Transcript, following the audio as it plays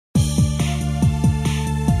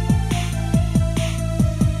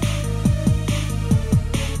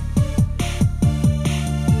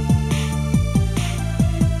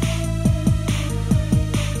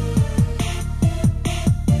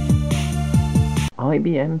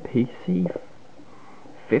IBM PC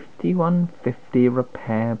 5150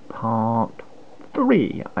 repair part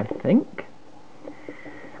 3, I think.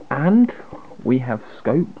 And we have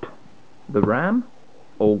scoped the RAM,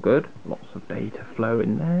 all good, lots of data flow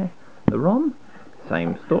in there. The ROM,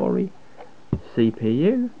 same story.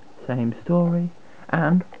 CPU, same story.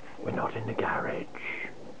 And we're not in the garage.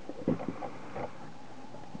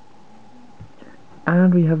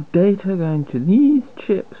 And we have data going to these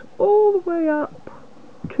chips all the way up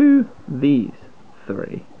to these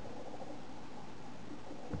 3.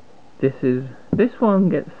 This one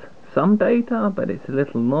gets some data, but it's a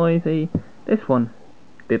little noisy. This one,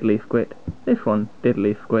 diddly squit. This one,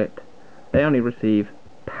 diddly squit. They only receive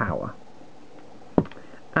power.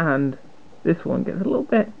 And this one gets a little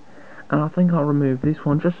bit, and I think I'll remove this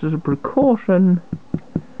one just as a precaution,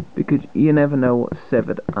 because you never know what's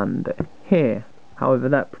severed under here. However,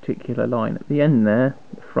 that particular line at the end there,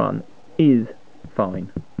 the front, is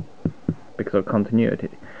fine because of continuity.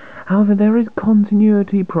 However, there is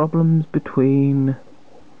continuity problems between,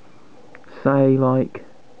 say, like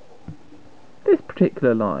this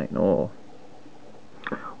particular line, or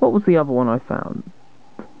what was the other one I found?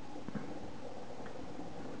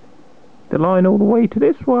 The line all the way to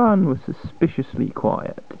this one was suspiciously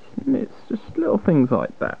quiet. It's just little things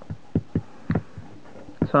like that.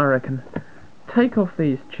 So I reckon take off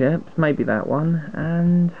these chips, maybe that one,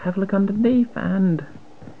 and have a look underneath, and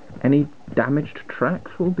any damaged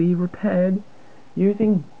tracks will be repaired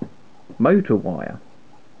using motor wire,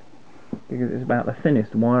 because it's about the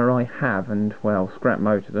thinnest wire I have, and well, scrap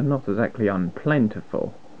motors are not exactly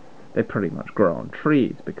unplentiful. They pretty much grow on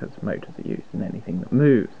trees because motors are used in anything that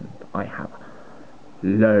moves, and I have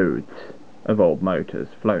loads of old motors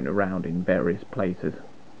flown around in various places.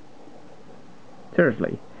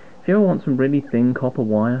 Seriously, if you ever want some really thin copper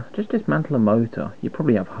wire, just dismantle a motor. You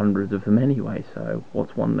probably have hundreds of them anyway, so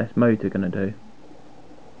what's one less motor gonna do?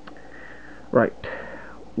 Right,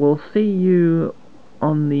 we'll see you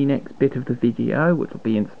on the next bit of the video, which will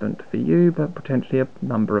be instant for you, but potentially a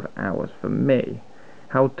number of hours for me.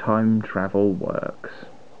 How time travel works.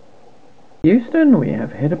 Houston, we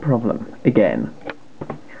have hit a problem again.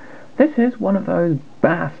 This is one of those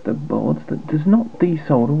bastard boards that does not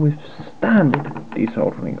desolder with standard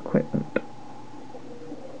desoldering equipment.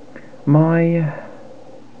 My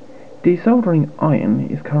desoldering iron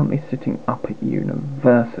is currently sitting up at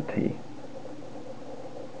university.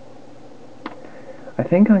 I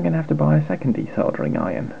think I'm going to have to buy a second desoldering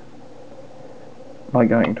iron by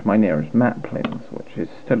going to my nearest Maplins, which is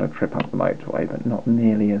still a trip up the motorway, but not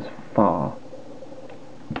nearly as far.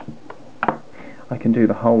 I can do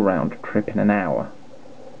the whole round trip in an hour,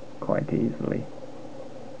 quite easily.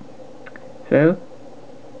 So,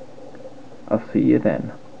 I'll see you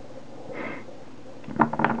then.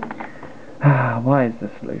 Why is the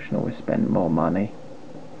solution always spend more money?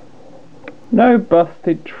 No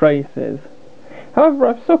busted traces. However,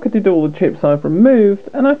 I've socketed all the chips I've removed,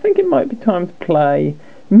 and I think it might be time to play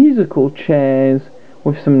musical chairs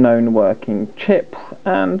with some known working chips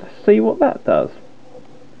and see what that does.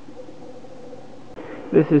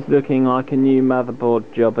 This is looking like a new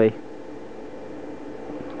motherboard jobby.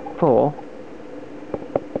 For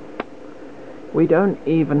we don't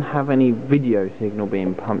even have any video signal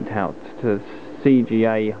being pumped out to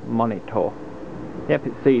CGA monitor. Yep,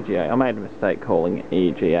 it's CGA. I made a mistake calling it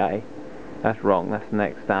EGA. That's wrong, that's the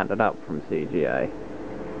next standard up from CGA.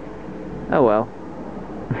 Oh well.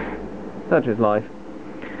 Such is life.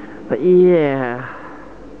 But yeah,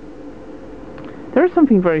 there is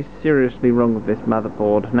something very seriously wrong with this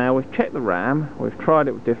motherboard. Now, we've checked the RAM, we've tried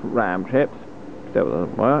it with different RAM chips, still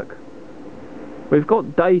doesn't work. We've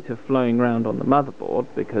got data flowing around on the motherboard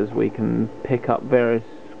because we can pick up various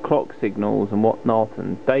clock signals and whatnot,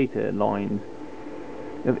 and data lines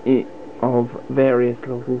of various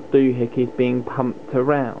little doohickeys being pumped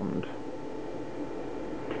around.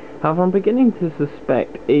 However, I'm beginning to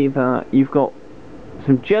suspect either you've got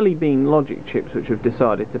some jelly bean logic chips which have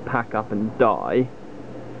decided to pack up and die,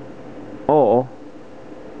 or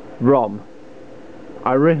ROM.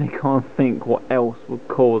 I really can't think what else would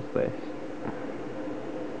cause this.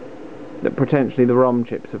 That potentially the ROM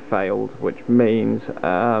chips have failed, which means,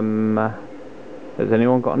 has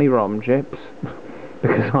anyone got any ROM chips?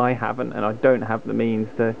 Because I haven't, and I don't have the means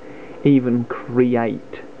to even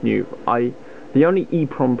create new. The only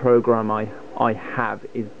EEPROM program I have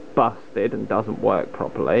is busted and doesn't work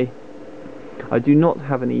properly. I do not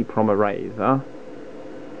have an EEPROM eraser,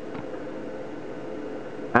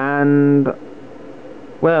 and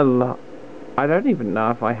well, I don't even know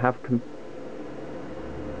if I have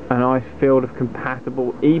a nice field of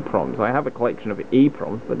compatible EEPROMs. I have a collection of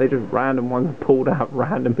EEPROMs, but they're just random ones I pulled out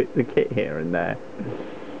random bits of kit here and there.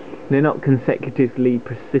 They're not consecutively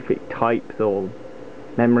specific types or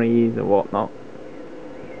memories or whatnot.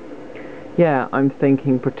 Yeah, I'm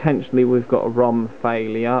thinking potentially we've got a ROM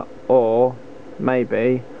failure, or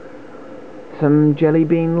maybe some Jelly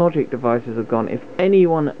Bean logic devices have gone. If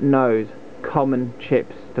anyone knows common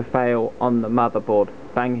chips to fail on the motherboard,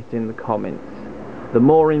 bang it in the comments. The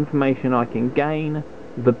more information I can gain,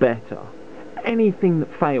 the better. Anything that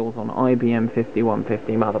fails on IBM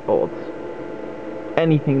 5150 motherboards,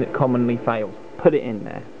 anything that commonly fails, put it in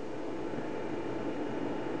there.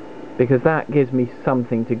 Because that gives me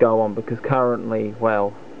something to go on, because currently,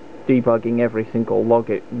 well, debugging every single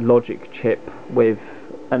logic chip with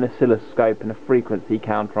an oscilloscope and a frequency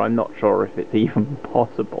counter, I'm not sure if it's even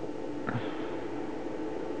possible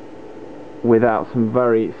without some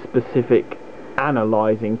very specific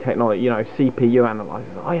analyzing technology, CPU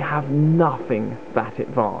analyzers. I have nothing that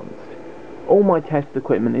advanced. All my test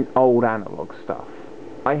equipment is old analog stuff.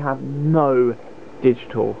 I have no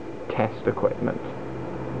digital test equipment,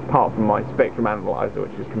 apart from my spectrum analyzer,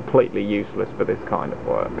 which is completely useless for this kind of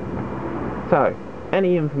work. So,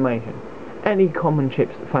 any information, any common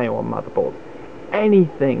chips that fail on motherboards,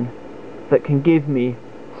 anything that can give me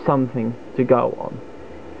something to go on.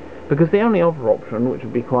 Because the only other option, which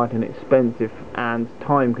would be quite an expensive and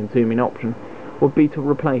time-consuming option, would be to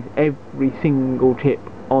replace every single chip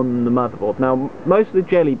on the motherboard. Now, most of the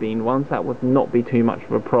Jelly Bean ones, that would not be too much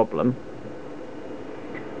of a problem.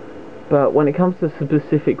 But when it comes to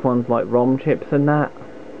specific ones like ROM chips and that,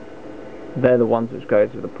 they're the ones which go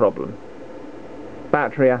to the problem.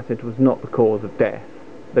 Battery acid was not the cause of death.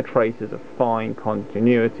 The traces are fine,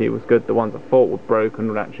 continuity was good. The ones I thought were broken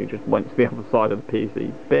would actually just went to the other side of the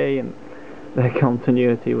PCB, and their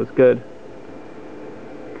continuity was good.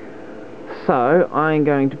 So I'm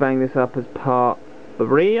going to bang this up as part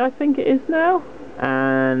 3, I think it is now.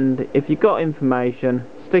 And if you've got information,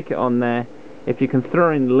 stick it on there. If you can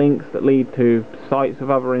throw in links that lead to sites of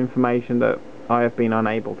other information that I have been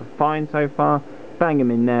unable to find so far, bang them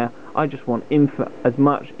in there. I just want as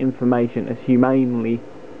much information as humanly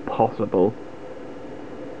possible,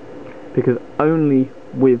 because only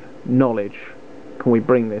with knowledge can we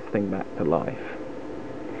bring this thing back to life.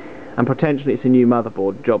 And potentially it's a new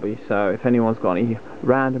motherboard jobby, so if anyone's got any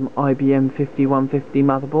random IBM 5150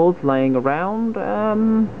 motherboards laying around,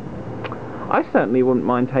 I certainly wouldn't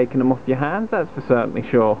mind taking them off your hands, that's for certainly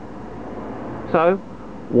sure. So,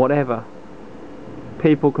 whatever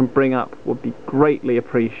people can bring up would be greatly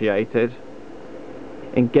appreciated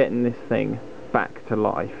in getting this thing back to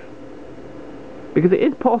life. Because it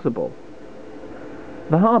is possible.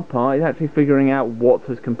 The hard part is actually figuring out what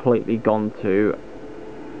has completely gone to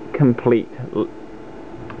complete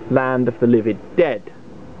land of the living dead.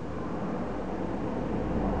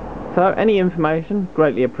 So any information,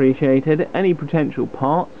 greatly appreciated. Any potential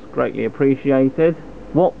parts, greatly appreciated.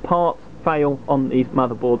 What parts fail on these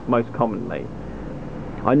motherboards most commonly?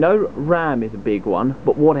 I know RAM is a big one,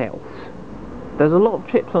 but what else? There's a lot of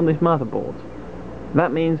chips on this motherboard.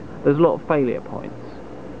 That means there's a lot of failure points.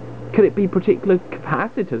 Could it be particular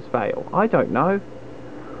capacitors fail? I don't know.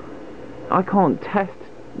 I can't test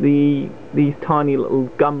these tiny little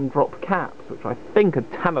gumdrop caps, which I think are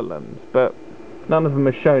tantalums, but none of them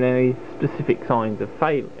have shown any specific signs of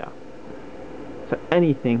failure. So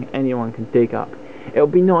anything anyone can dig up. It'll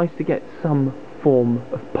be nice to get some form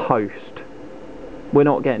of post. We're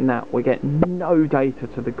not getting that. We're getting no data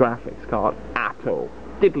to the graphics card at all.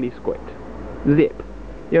 Diddly squid. Zip.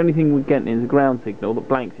 The only thing we're getting is a ground signal that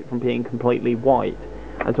blanks it from being completely white.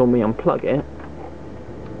 As when we unplug it,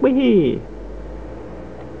 whee!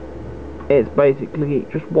 It's basically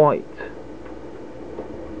just white.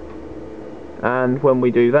 And when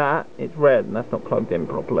we do that, it's red, and that's not plugged in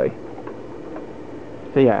properly.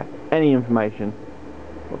 So yeah, any information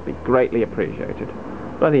would be greatly appreciated.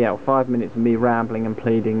 Bloody hell, 5 minutes of me rambling and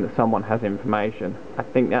pleading that someone has information. I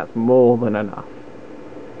think that's more than enough.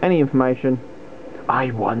 Any information,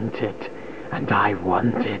 I want it, and I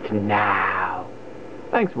want it now.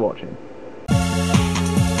 Thanks for watching.